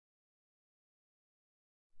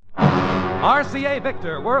RCA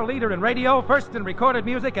Victor, world leader in radio, first in recorded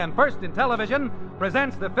music, and first in television,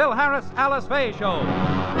 presents the Phil Harris Alice Faye Show.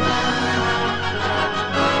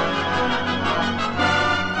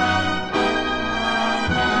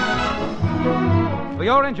 For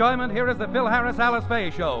your enjoyment, here is the Phil Harris Alice Faye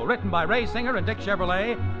Show, written by Ray Singer and Dick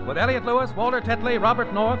Chevrolet, with Elliot Lewis, Walter Tetley,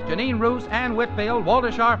 Robert North, Janine Roos, Ann Whitfield, Walter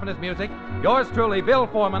Scharf and his music, yours truly, Bill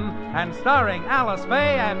Foreman, and starring Alice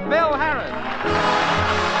Faye and Phil Harris.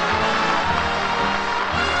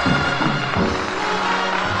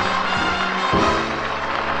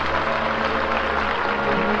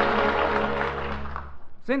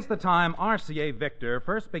 Since the time RCA Victor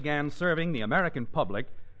first began serving the American public,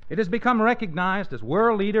 it has become recognized as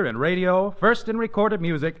world leader in radio, first in recorded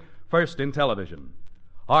music, first in television.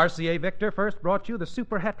 RCA Victor first brought you the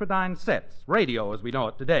super heterodyne sets, radio as we know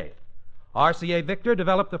it today. RCA Victor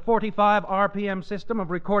developed the 45 RPM system of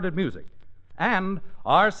recorded music. And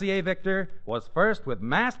RCA Victor was first with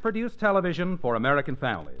mass-produced television for American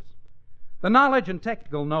families. The knowledge and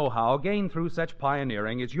technical know-how gained through such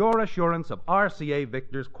pioneering is your assurance of RCA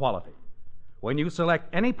Victor's quality. When you select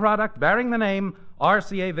any product bearing the name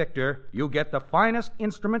RCA Victor, you get the finest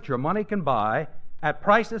instrument your money can buy at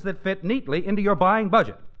prices that fit neatly into your buying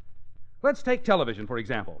budget. Let's take television, for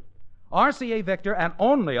example. RCA Victor, and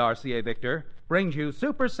only RCA Victor, brings you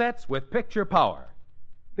supersets with picture power.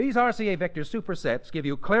 These RCA Victor supersets give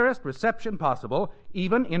you clearest reception possible,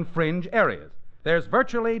 even in fringe areas. There's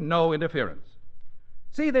virtually no interference.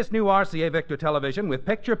 See this new RCA Victor television with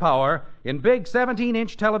picture power in big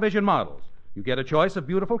 17-inch television models. You get a choice of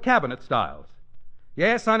beautiful cabinet styles.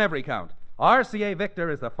 Yes, on every count, RCA Victor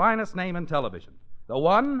is the finest name in television. The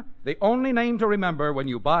one, the only name to remember when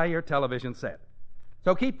you buy your television set.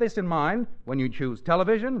 So keep this in mind when you choose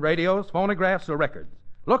television, radios, phonographs, or records.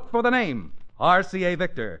 Look for the name, RCA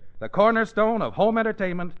Victor, the cornerstone of home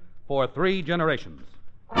entertainment for 3 generations.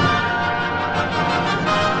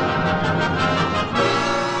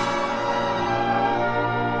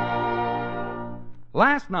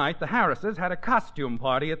 Last night, the Harrises had a costume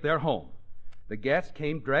party at their home. The guests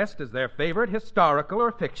came dressed as their favorite historical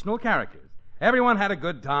or fictional characters. Everyone had a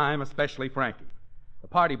good time, especially Frankie. The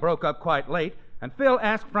party broke up quite late, and Phil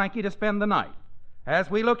asked Frankie to spend the night. As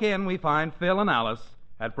we look in, we find Phil and Alice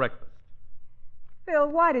at breakfast. Phil,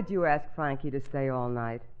 why did you ask Frankie to stay all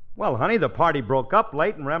night? Well, honey, the party broke up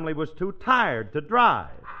late and Remley was too tired to drive.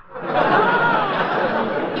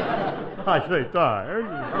 I say tired.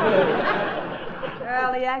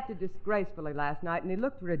 Well, he acted disgracefully last night, and he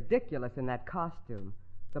looked ridiculous in that costume.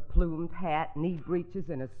 The plumed hat, knee breeches,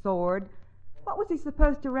 and a sword. What was he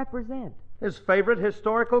supposed to represent? His favorite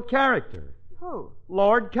historical character. Who?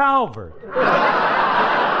 Lord Calvert. I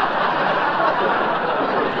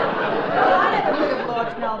never heard of Lord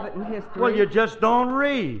Calvert in history. Well, you just don't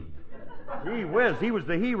read. Gee whiz, he was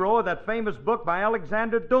the hero of that famous book by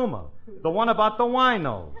Alexander Dumas, the one about the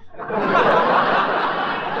winos.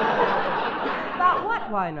 About what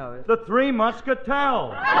winos? The 3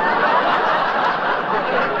 Muscatels. Well,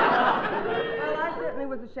 I certainly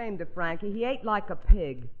was ashamed of Frankie. He ate like a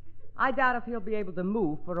pig. I doubt if he'll be able to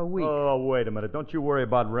move for a week. Oh, wait a minute. Don't you worry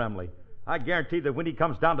about Remley. I guarantee that when he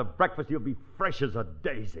comes down to breakfast, he'll be fresh as a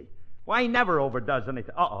daisy. Why, he never overdoes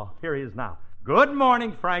anything. Uh-oh, here he is now. Good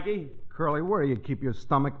morning, Frankie. Curly, where do you keep your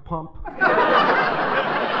stomach pump?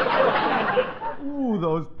 Ooh,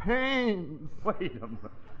 those pains. Wait a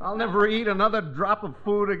minute. I'll never eat another drop of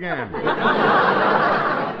food again.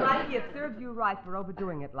 Frankie, it serves you right for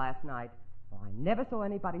overdoing it last night. Oh, I never saw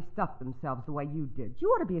anybody stuff themselves the way you did. You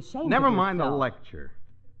ought to be ashamed of yourself. Never mind the lecture.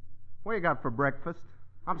 What you got for breakfast?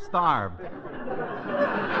 I'm starved.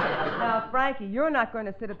 Now, Frankie, you're not going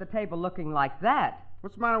to sit at the table looking like that.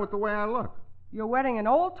 What's the matter with the way I look? You're wearing an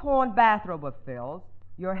old torn bathrobe of Phil's.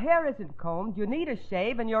 Your hair isn't combed, you need a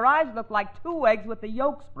shave, and your eyes look like 2 eggs with the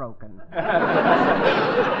yolks broken. That's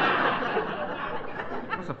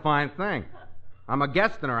a fine thing. I'm a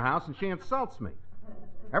guest in her house, and she insults me.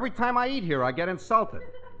 Every time I eat here, I get insulted.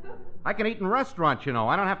 I can eat in restaurants, you know.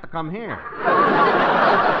 I don't have to come here.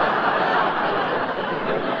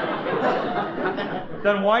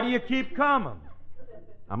 Then why do you keep coming?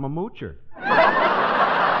 I'm a moocher.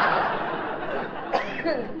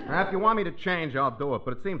 Now, if you want me to change, I'll do it,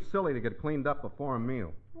 but it seems silly to get cleaned up before a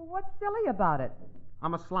meal. Well, what's silly about it?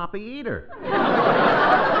 I'm a sloppy eater.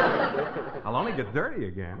 I'll only get dirty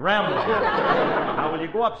again. Remley. Now, when you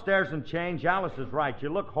go upstairs and change, Alice is right. You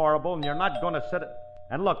look horrible, and you're not going to sit...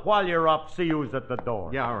 And look, while you're up, see who's at the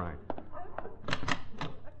door. Yeah, all right.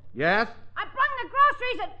 Yes? I brung the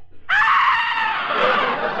groceries and...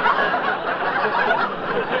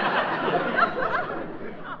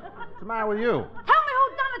 What's the matter with you? Tell me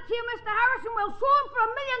who done it to you, Mr. Harrison. We'll sue him for $1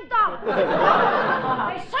 million.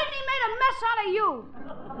 They certainly made a mess out of you.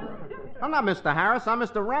 I'm not Mr. Harris. I'm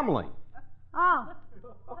Mr. Remley. Oh.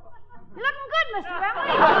 You're looking good, Mr. Remley.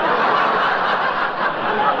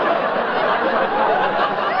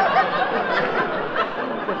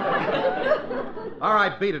 All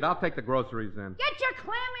right, beat it. I'll take the groceries in. Get your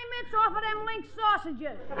clammy mitts off of them link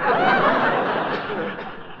sausages. I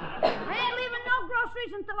ain't leaving no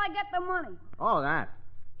groceries until I get the money. Oh, that.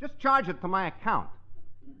 Just charge it to my account.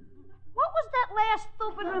 What was that last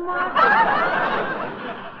stupid remark?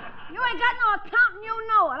 You ain't got no account and you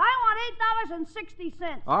know it. I want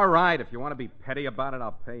 $8.60. All right, if you want to be petty about it,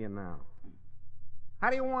 I'll pay you now.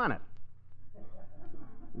 How do you want it?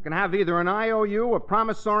 You can have either an IOU, a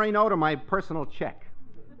promissory note, or my personal check.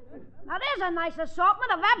 Now, there's a nice assortment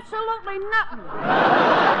of absolutely nothing.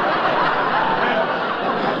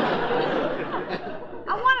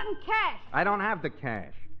 I want it in cash. I don't have the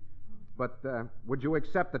cash. But would you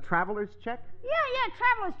accept the traveler's check? Yeah,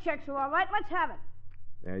 traveler's checks are all right. Let's have it.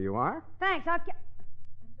 There you are. Thanks, Wait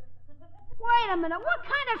a minute. What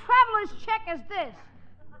kind of traveler's check is this?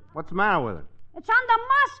 What's the matter with it? It's on the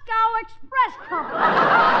Moscow Express Company.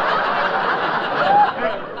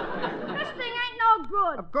 This thing ain't no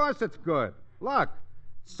good. Of course it's good. Look,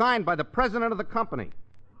 signed by the president of the company,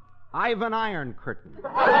 Ivan Ironcurtain. I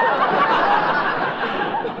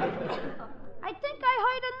think I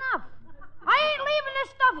heard enough. I ain't leaving this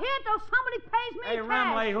stuff here till somebody pays me Hey, cash.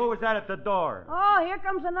 Remley, who was that at the door? Oh, here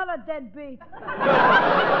comes another deadbeat. It's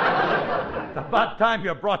about time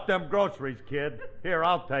you brought them groceries, kid. Here,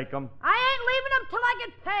 I'll take them. I ain't leaving them till I get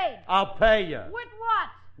paid. I'll pay you. With what?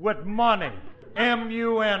 With money.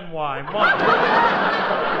 M-U-N-Y. Money.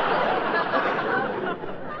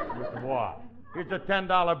 With what? Here's a $10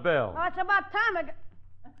 bill. Oh, it's about time I got...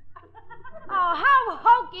 Oh, how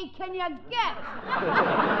hokey can you get? A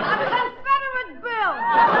Confederate bill.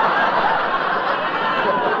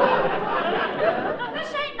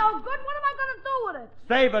 This ain't no good. What am I going to do with it?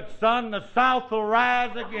 Save it, son. The South will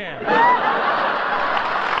rise again.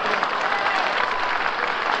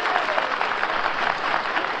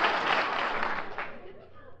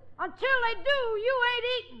 Until they do, you ain't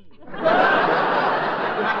eating.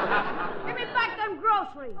 Give me back them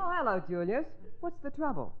groceries. Oh, hello, Julius. What's the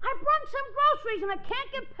trouble? I brought some groceries and I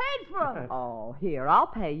can't get paid for them. Oh, here, I'll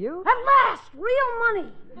pay you. At last, real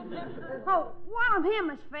money. Oh, while I'm here,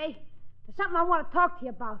 Miss Fay, there's something I want to talk to you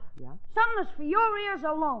about. Yeah? Something that's for your ears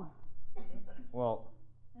alone. Well,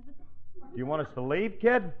 do you want us to leave,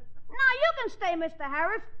 kid? No, you can stay, Mr.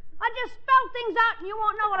 Harris. I just spell things out and you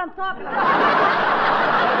won't know what I'm talking about.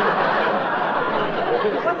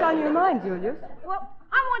 What's on your mind, Julius? Well,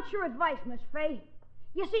 I want your advice, Miss Fay.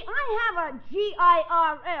 You see, I have a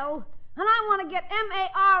GIRL, and I want to get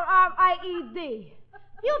MARRIED.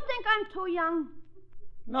 You think I'm too young?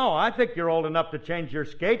 No, I think you're old enough to change your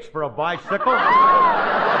skates for a bicycle.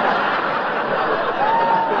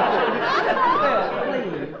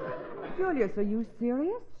 Please. Julius, are you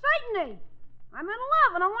serious? Certainly. I'm in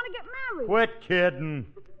love, and I want to get married. Quit kidding.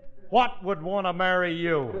 What would want to marry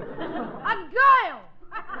you? A girl.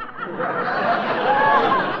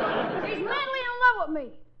 She's madly in love with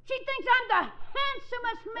me. She thinks I'm the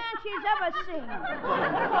handsomest man she's ever seen.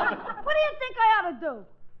 What do you think I ought to do?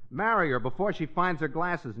 Marry her before she finds her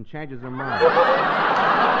glasses and changes her mind.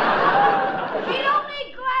 She don't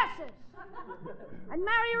need glasses. I'd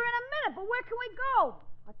marry her in a minute, but where can we go?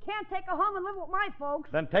 I can't take her home and live with my folks.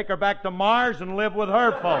 Then take her back to Mars and live with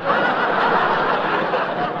her folks.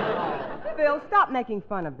 Phil, stop making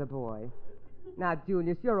fun of the boy. Now,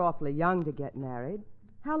 Julius, you're awfully young to get married.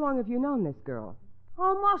 How long have you known this girl?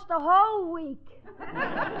 Almost a whole week.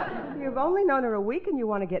 You've only known her a week and you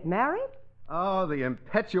want to get married? Oh, the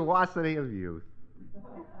impetuosity of youth.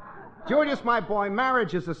 Julius, my boy,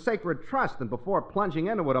 marriage is a sacred trust, and before plunging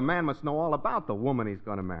into it, a man must know all about the woman he's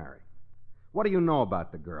going to marry. What do you know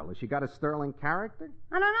about the girl? Has she got a sterling character?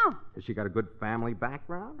 I don't know. Has she got a good family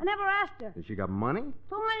background? I never asked her. Has she got money?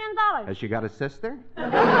 $2 million. Has she got a sister?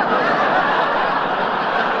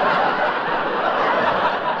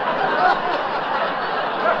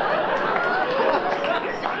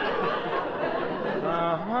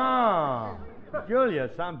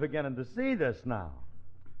 Julius, I'm beginning to see this now.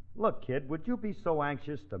 Look, kid, would you be so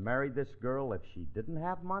anxious to marry this girl if she didn't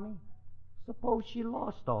have money? Suppose she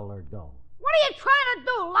lost all her dough. What are you trying to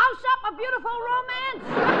do? Louse up a beautiful romance?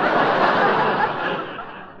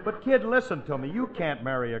 But, kid, listen to me. You can't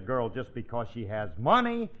marry a girl just because she has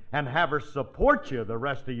money and have her support you the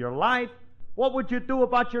rest of your life. What would you do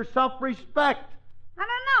about your self-respect? I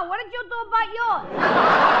don't know. What did you do about yours?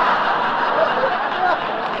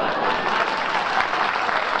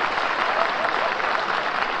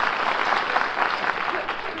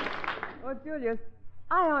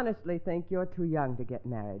 honestly think you're too young to get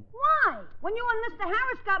married. Why? When you and Mr.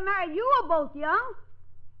 Harris got married, you were both young.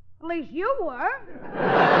 At least you were.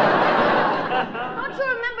 Don't you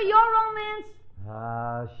remember your romance?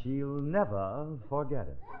 She'll never forget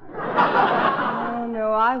it. Oh,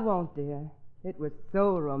 no, I won't, dear. It was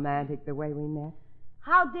so romantic the way we met.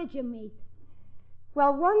 How did you meet?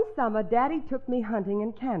 Well, one summer, Daddy took me hunting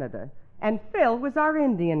in Canada, and Phil was our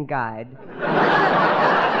Indian guide.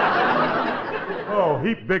 Oh,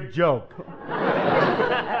 heap big joke.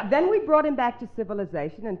 Then we brought him back to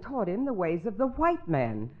civilization and taught him the ways of the white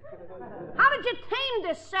man. How did you tame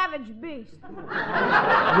this savage beast?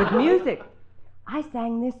 With music. I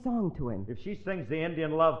sang this song to him. If she sings the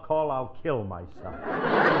Indian love call, I'll kill myself.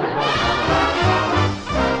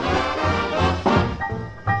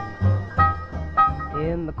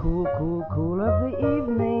 In the cool, cool, cool of the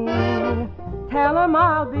evening, tell 'em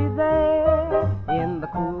I'll be there. In the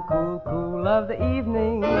cool, cool, cool of the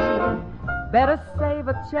evening, better save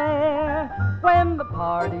a chair. When the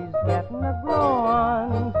party's getting a glow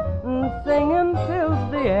on, singing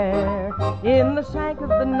fills the air. In the shank of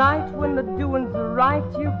the night, when the doings are right,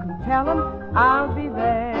 you can tell 'em I'll be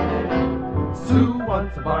there. Sue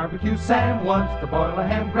wants a barbecue, Sam wants to boil a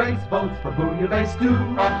ham, Grace votes for bouillabaisse stew.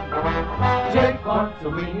 Jake wants a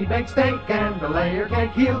weenie baked steak and a layer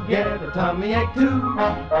cake, he'll get a tummy ache too.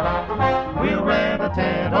 We'll rent a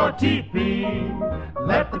tent or teepee,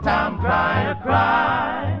 let the town cry a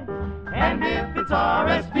cry, and if it's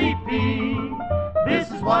RSVP,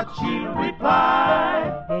 this is what she'll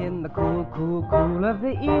reply. In the cool, cool, cool of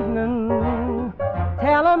the evening,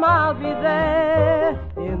 tell 'em I'll be there.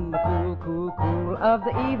 In the cool, cool, cool of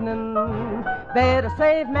the evening, better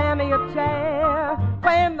save Mammy a chair.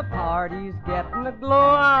 When the party's getting a glow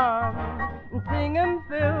on, and singing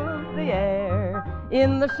fills the air.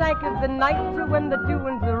 In the shank of the night, when the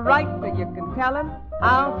doings are right, you can tell 'em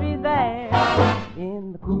I'll be there.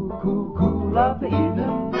 In the cool, cool, cool of the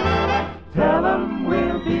evening, tell 'em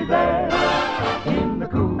we'll be there. In the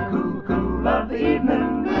cool, cool, cool of the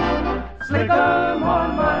evening, slick 'em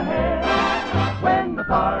on my hair. When the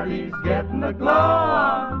party's getting a glow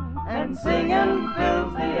on, and singing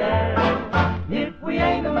fills the air. If we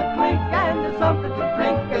ain't in the clink and there's something to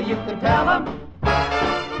drink, you can tell 'em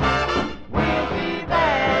we'll be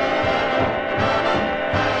there.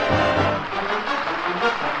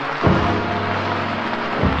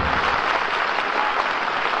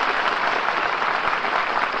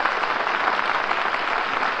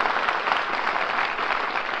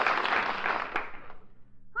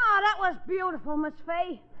 Beautiful, Miss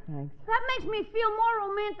Fay. Thanks. That makes me feel more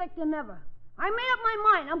romantic than ever. I made up my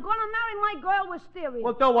mind. I'm going to marry my girl Wisteria.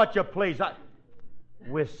 Well, do what you please.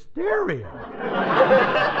 Wisteria?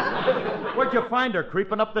 Where'd you find her?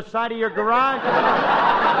 Creeping up the side of your garage? Stop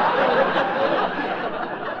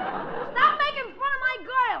making fun of my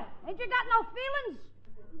girl. Ain't you got no feelings?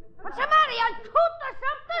 What's the matter? You toot or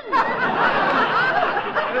something?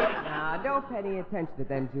 Now, don't pay any attention to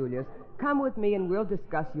them, Julius. Come with me and we'll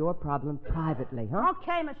discuss your problem privately, huh?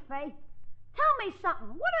 Okay, Miss Fay. Tell me something.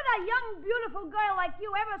 What did a young, beautiful girl like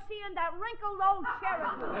you ever see in that wrinkled old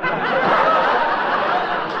Cherokee?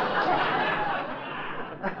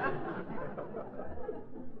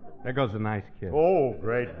 There goes a nice kid. Oh,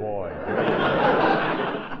 great boy.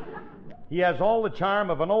 He has all the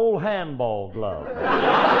charm of an old handball glove.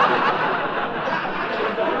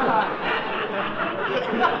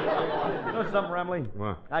 You know something, Remley?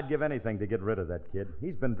 What? I'd give anything to get rid of that kid.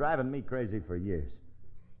 He's been driving me crazy for years.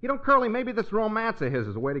 You know, Curly, maybe this romance of his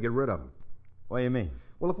is a way to get rid of him. What do you mean?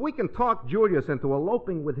 Well, if we can talk Julius into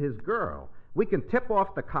eloping with his girl, we can tip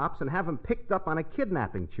off the cops and have him picked up on a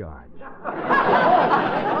kidnapping charge.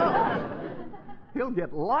 He'll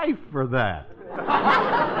get life for that.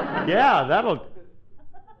 Yeah, that'll...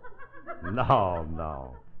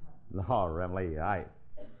 No, Remley,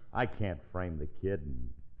 I can't frame the kid and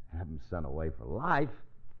have him sent away for life.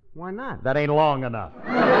 Why not? That ain't long enough.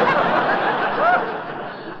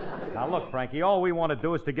 Now, look, Frankie, all we want to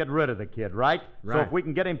do is to get rid of the kid, right? Right. So if we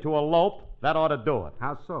can get him to elope, that ought to do it.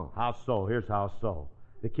 How so? How so? Here's how so.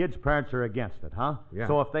 The kid's parents are against it, huh? Yeah.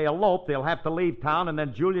 So if they elope, they'll have to leave town, and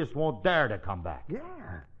then Julius won't dare to come back. Yeah.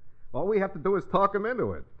 All we have to do is talk him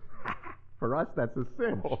into it. For us, that's a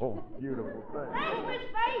cinch. Oh, beautiful thing. Thanks, Miss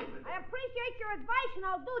Fay. I appreciate your advice, and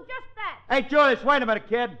I'll do just that. Hey, Julius, wait a minute,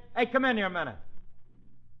 kid. Hey, come in here a minute.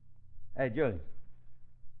 Hey, Julius,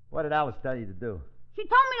 what did Alice tell you to do? She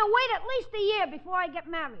told me to wait at least a year before I get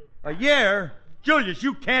married. A year? Julius,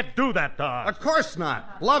 you can't do that to us. Of course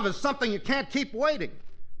not. Love is something you can't keep waiting.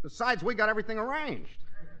 Besides, we got everything arranged.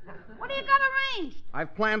 What do you got arranged?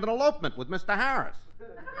 I've planned an elopement with Mr. Harris.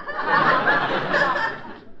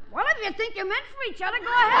 if you think you're meant for each other, go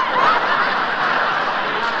ahead.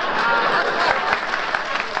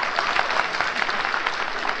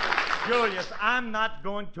 Julius, I'm not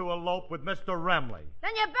going to elope with Mr. Remley.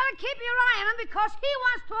 Then you better keep your eye on him because he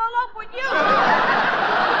wants to elope with you.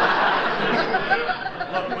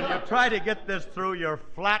 Look, will you try to get this through your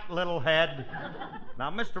flat little head? Now,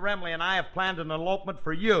 Mr. Remley and I have planned an elopement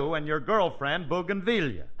for you and your girlfriend,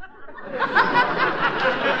 Bougainvillea. Her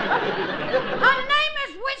name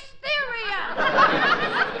is Wisteria.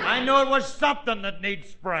 I knew it was something that needs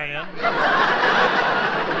spraying.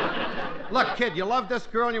 Look, kid, you love this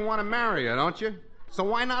girl and you want to marry her, don't you? So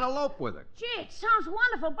why not elope with her? Gee, it sounds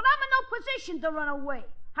wonderful, but I'm in no position to run away.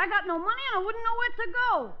 I got no money and I wouldn't know where to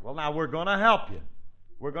go. Well, now, we're going to help you.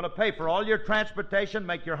 We're going to pay for all your transportation,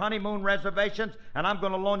 make your honeymoon reservations, and I'm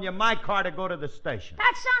going to loan you my car to go to the station.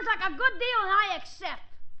 That sounds like a good deal and I accept.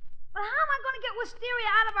 But how am I going to get Wisteria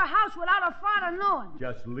out of her house without her father knowing?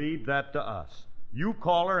 Just leave that to us. You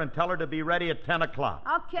call her and tell her to be ready at 10 o'clock.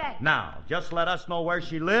 Okay. Now, just let us know where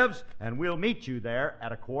she lives, and we'll meet you there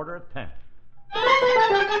at 9:45.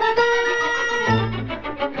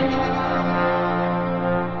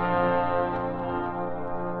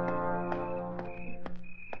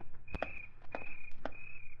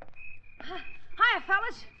 Hiya,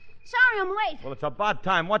 fellas. Sorry I'm late. Well, it's about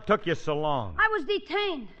time. What took you so long? I was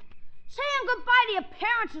detained. Saying goodbye to your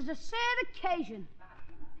parents is a sad occasion.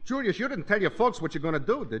 Julius, you didn't tell your folks what you're going to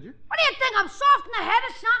do, did you? What do you think? I'm soft in the head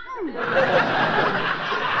or something?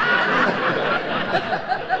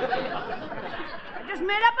 I just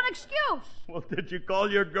made up an excuse. Well, did you call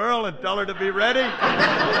your girl and tell her to be ready?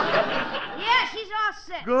 Yeah, she's all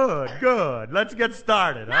set. Good. Let's get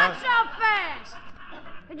started, Not huh? so fast.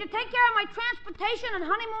 Did you take care of my transportation and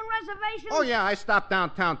honeymoon reservations? Oh, yeah, I stopped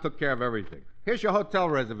downtown, took care of everything. Here's your hotel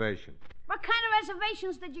reservation. What kind of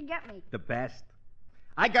reservations did you get me? The best.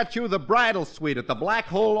 I got you the bridal suite at the Black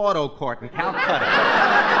Hole Auto Court in Calcutta.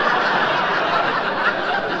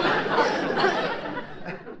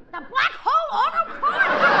 The Black Hole Auto Court?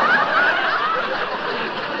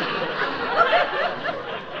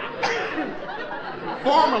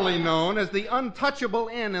 Formerly known as the Untouchable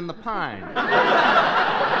Inn in the Pine.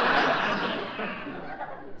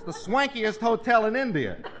 It's the swankiest hotel in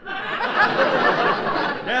India.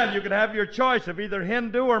 Yeah, and you can have your choice of either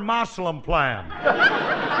Hindu or Muslim plan.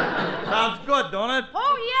 Sounds good, don't it?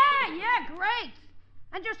 Oh, yeah, great.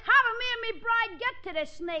 And just how do me and me bride get to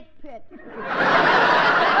this snake pit?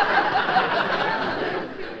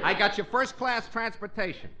 I got you first-class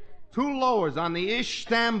transportation. 2 lowers on the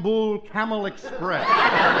Istanbul Camel Express. You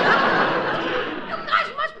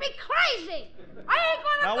guys must be crazy. I ain't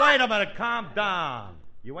gonna Now, go... wait a minute. Calm down.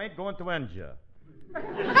 You ain't going to India.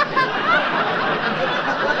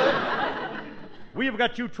 We've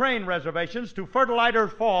got you train reservations to Fertilizer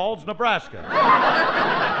Falls, Nebraska.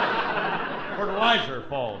 Fertilizer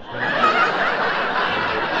Falls.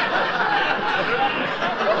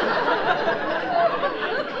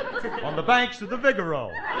 On the banks of the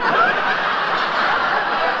Vigoro.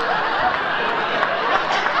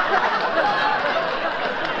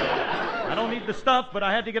 I don't need the stuff, but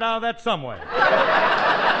I had to get out of that some way.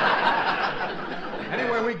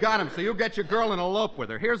 Anyway, we got him, so you get your girl and elope with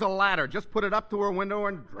her. Here's a ladder. Just put it up to her window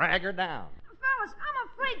and drag her down. Fellas, I'm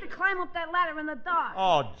afraid to climb up that ladder in the dark.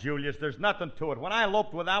 Oh, Julius, there's nothing to it. When I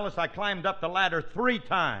eloped with Alice, I climbed up the ladder 3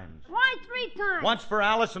 times. Why 3 times? Once for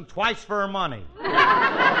Alice and twice for her money. Grab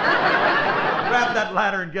that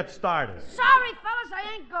ladder and get started. Sorry, fellas, I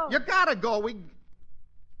ain't going. You gotta go.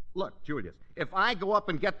 Look, Julius, if I go up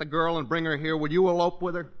and get the girl and bring her here, will you elope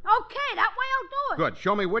with her? Okay, that way I'll do it. Good.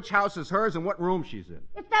 Show me which house is hers and what room she's in.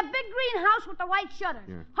 It's that big green house with the white shutters.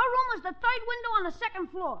 Yeah. Her room is the 3rd window on the 2nd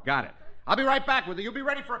floor. Got it. I'll be right back with her. You be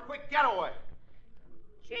ready for a quick getaway.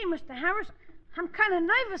 Gee, Mr. Harris, I'm kind of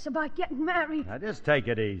nervous about getting married. Now, just take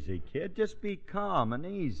it easy, kid. Just be calm and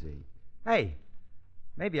easy. Hey,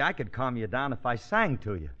 maybe I could calm you down if I sang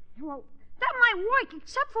to you. Well, that might work,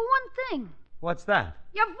 except for one thing. What's that?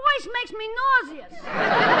 Your voice makes me nauseous.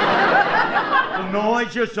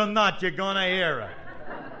 Noises or not, you're gonna hear it.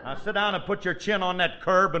 Now sit down and put your chin on that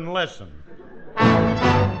curb and listen.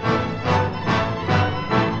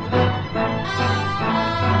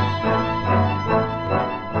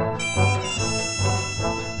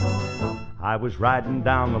 I was riding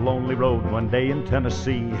down the lonely road one day in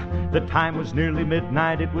Tennessee. The time was nearly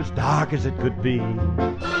midnight. It was dark as it could be.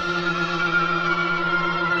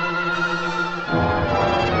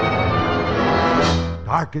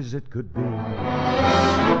 Dark as it could be.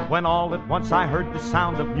 When all at once I heard the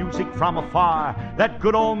sound of music from afar, that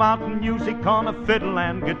good old mountain music on a fiddle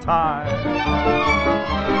and guitar.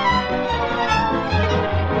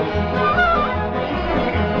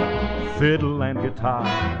 fiddle and guitar.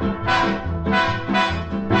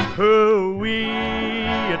 Hoo-wee,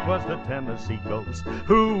 it was the Tennessee Ghost.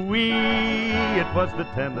 Hoo-wee, it was the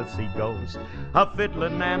Tennessee Ghost. A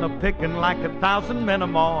fiddling and a picking like 1,000 men or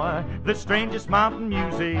more. The strangest mountain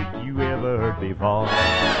music you ever heard before.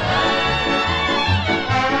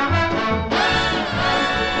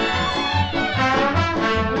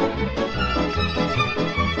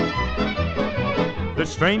 The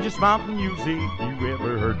strangest mountain music you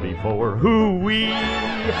ever heard before. Hoo-wee,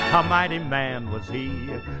 a mighty man was he,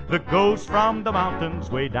 the ghost from the mountains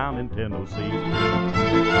way down in Tennessee.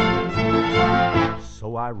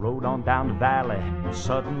 So I rode on down the valley, and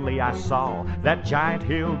suddenly I saw that giant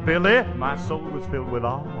hillbilly. My soul was filled with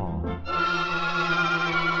awe.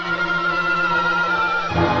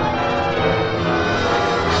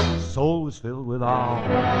 Soul was filled with awe.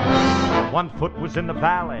 One foot was in the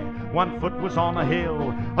valley, one foot was on a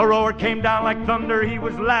hill. A roar came down like thunder, he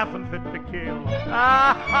was laughing fit to kill.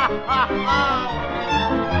 Ah, ha, ha,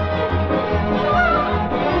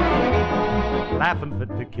 ha. Laughing fit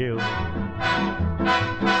to kill.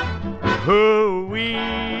 Hoo-wee,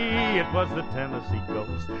 it was the Tennessee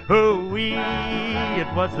Ghost. Hoo-wee, it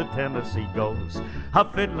was the Tennessee Ghost. A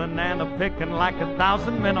fiddling and a picking like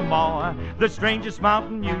 1,000 men or more. The strangest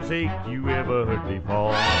mountain music you ever heard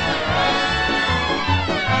before.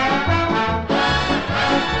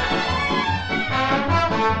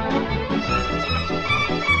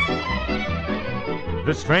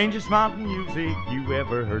 The strangest mountain music you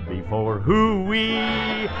ever heard before. Hoo-wee,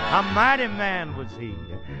 a mighty man was he,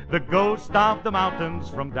 the ghost of the mountains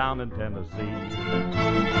from down in Tennessee.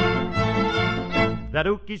 That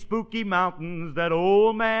ooky spooky mountains, that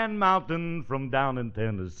old man mountain from down in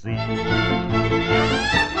Tennessee.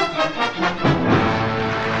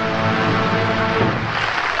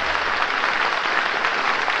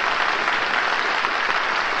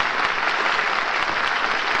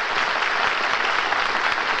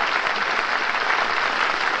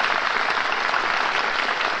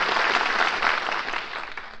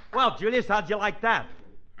 Well, Julius, how'd you like that?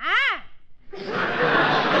 Huh?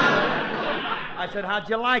 I said, how'd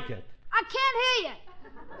you like it? I can't hear you.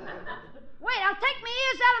 Wait, I'll take my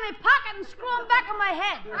ears out of my pocket and screw them back on my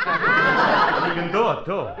head. You can do it,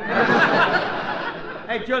 too.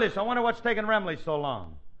 Hey, Julius, I wonder what's taking Remley so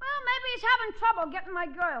long. Well, maybe he's having trouble getting my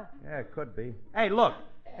girl. Yeah, it could be. Hey, look.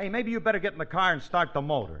 Hey, maybe you better get in the car and start the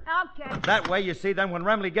motor. Okay. That way, you see, then when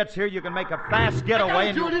Remley gets here, you can make a fast getaway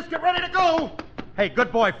and... Julius, get ready to go! Hey,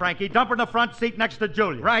 good boy, Frankie. Dump her in the front seat next to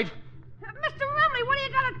Julius. Right. Mr. Remley, what do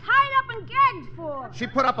you got her tied up and gagged for? She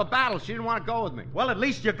put up a battle. She didn't want to go with me. Well, at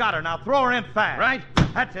least you got her. Now throw her in fast. Right.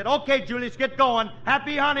 That's it. Okay, Julius, get going.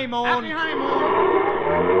 Happy honeymoon. Happy honeymoon.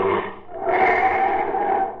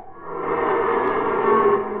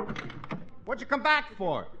 What'd you come back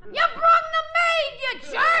for? You brung the maid, you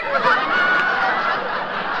jerk!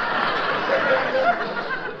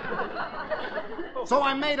 So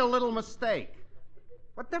I made a little mistake.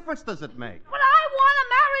 What difference does it make? But I want to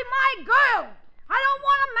marry my girl. I don't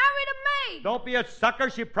want to marry the maid. Don't be a sucker.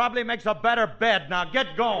 She probably makes a better bed. Now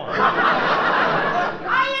get going.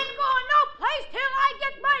 I ain't going no place till I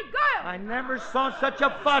get my girl. I never saw such a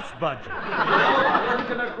fuss budget. Now,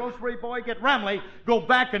 can a grocery boy get Remley? Go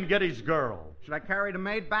back and get his girl. Should I carry the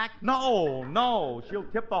maid back? No. She'll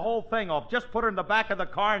tip the whole thing off. Just put her in the back of the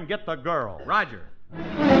car and get the girl. Roger. I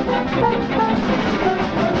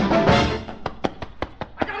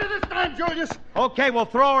got her this time, Julius. Okay, well,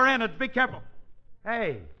 throw her in and be careful.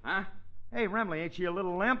 Hey. Huh? Hey, Remley, ain't she a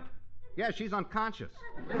little limp? Yeah, she's unconscious.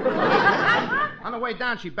 On the way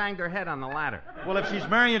down, she banged her head on the ladder. Well, if she's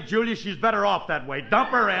marrying Julius, she's better off that way. Dump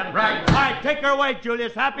her in. Right. All right, take her away,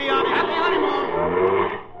 Julius. Happy honeymoon. Happy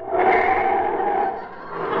honeymoon.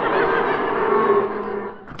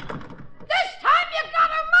 This time you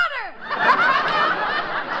got her mother.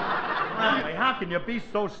 Remley, how can you be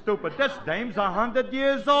so stupid? This dame's 100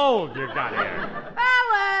 years old you got here.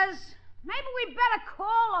 Fellas, maybe we better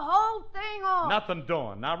call the whole thing off. Nothing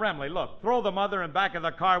doing. Now, Remley, look. Throw the mother in back of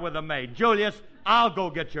the car with the maid. Julius, I'll go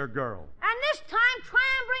get your girl. And this time, try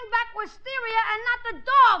and bring back Wisteria and not the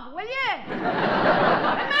dog, will you?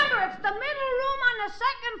 Remember, it's the middle room on the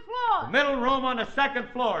second floor. Middle room on the second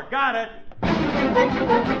floor. Got it.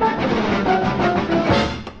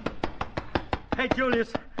 Hey,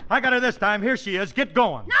 Julius, I got her this time. Here she is. Get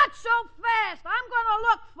going. Not so fast. I'm going to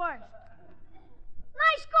look first.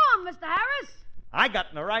 Nice going, Mr. Harris. I got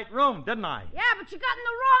in the right room, didn't I? Yeah, but you got in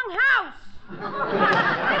the wrong house. It's the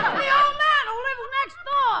old man who lives next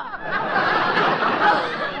door.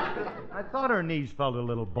 I thought her knees felt a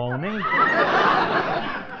little bony.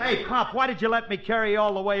 Hey, Pop, why did you let me carry you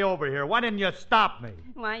all the way over here? Why didn't you stop me?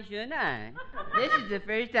 Why should I? This is the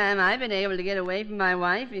first time I've been able to get away from my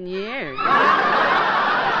wife in years. Where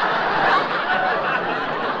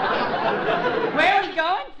are we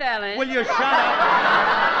going, fellas? Will you shut up?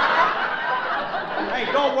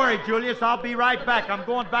 Hey, don't worry, Julius. I'll be right back. I'm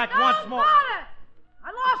going back once more. Bother.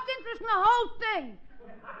 I lost interest in the whole thing.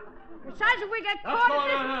 Besides, if we get caught...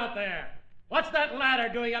 What's going on out there? What's that ladder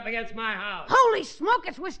doing up against my house? Holy smoke,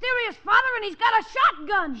 it's Wisteria's father, and he's got a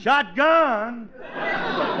shotgun. Shotgun?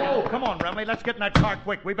 Oh, come on, Remley. Let's get in that car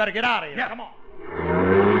quick. We better get out of here. Yeah. Come on.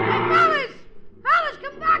 Hey, fellas! Fellas,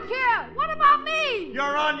 come back here! What about me?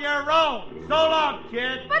 You're on your own. So long,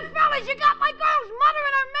 kid. But, fellas, you got my girl's mother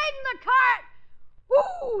and her maid in the cart.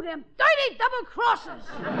 Ooh, them dirty double crosses.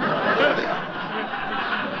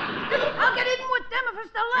 I'll get even with them if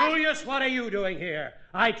it's the last. Julius, what are you doing here?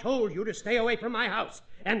 I told you to stay away from my house.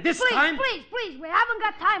 And this Please, time... please, we haven't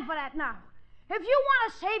got time for that now. If you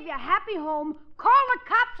want to save your happy home, call the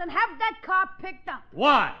cops and have that car picked up.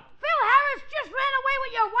 Why? Phil Harris just ran away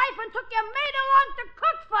with your wife and took your maid along to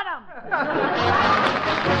cook for them.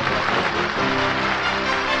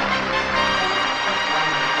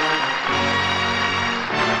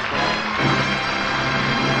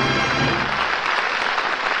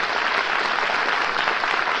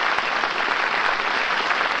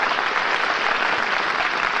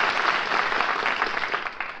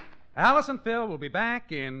 Alice and Phil will be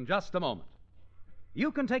back in just a moment. You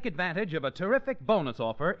can take advantage of a terrific bonus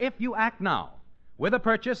offer if you act now. With a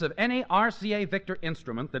purchase of any RCA Victor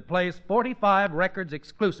instrument that plays 45 records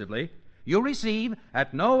exclusively, you'll receive,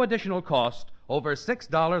 at no additional cost, over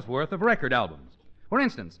 $6 worth of record albums. For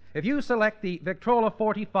instance, if you select the Victrola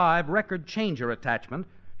 45 record changer attachment,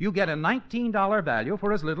 you get a $19 value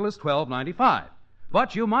for as little as $12.95.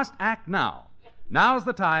 But you must act now. Now's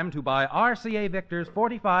the time to buy RCA Victor's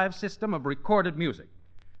 45 system of recorded music.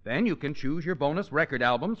 Then you can choose your bonus record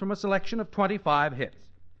albums from a selection of 25 hits.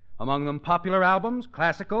 Among them popular albums,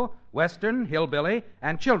 classical, western, hillbilly,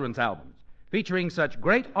 and children's albums, featuring such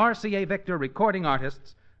great RCA Victor recording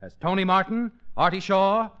artists as Tony Martin, Artie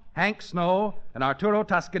Shaw, Hank Snow, and Arturo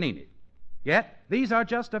Toscanini. Yet, these are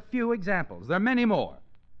just a few examples. There are many more.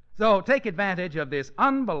 So take advantage of this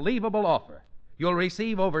unbelievable offer. You'll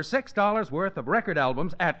receive over $6 worth of record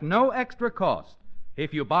albums at no extra cost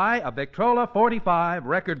if you buy a Victrola 45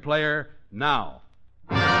 record player now.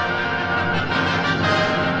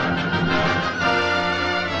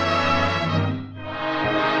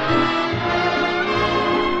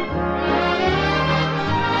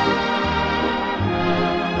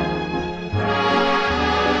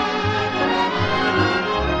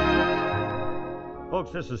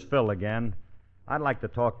 Folks, this is Phil again. I'd like to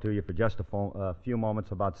talk to you for just a few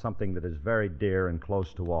moments about something that is very dear and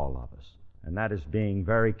close to all of us, and that is being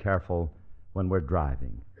very careful when we're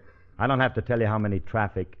driving. I don't have to tell you how many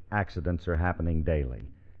traffic accidents are happening daily.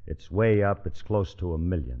 It's way up. It's close to 1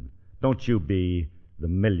 million. Don't you be the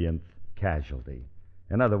millionth casualty.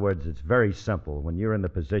 In other words, it's very simple. When you're in the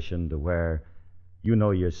position to where you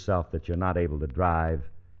know yourself that you're not able to drive,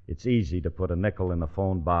 it's easy to put a nickel in the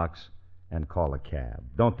phone box and call a cab.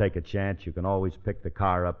 Don't take a chance. You can always pick the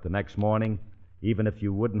car up the next morning. Even if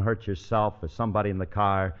you wouldn't hurt yourself or somebody in the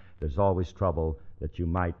car, there's always trouble that you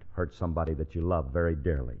might hurt somebody that you love very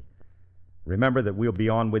dearly. Remember that we'll be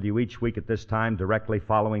on with you each week at this time, directly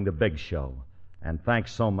following the big show. And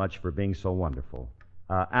thanks so much for being so wonderful.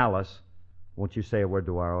 Alice, won't you say a word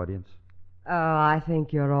to our audience? Oh, I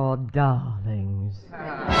think you're all darlings.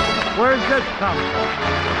 Where's this coming from?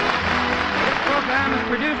 This program is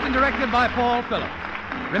produced and directed by Paul Phillips.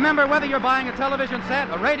 Remember, whether you're buying a television set,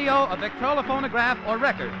 a radio, a Victrola phonograph, or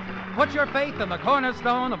records, put your faith in the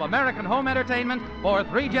cornerstone of American home entertainment for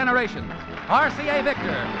 3 generations. RCA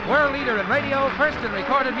Victor, world leader in radio, first in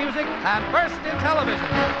recorded music, and first in television.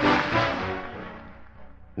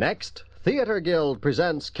 Next, Theater Guild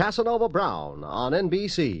presents Casanova Brown on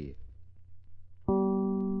NBC.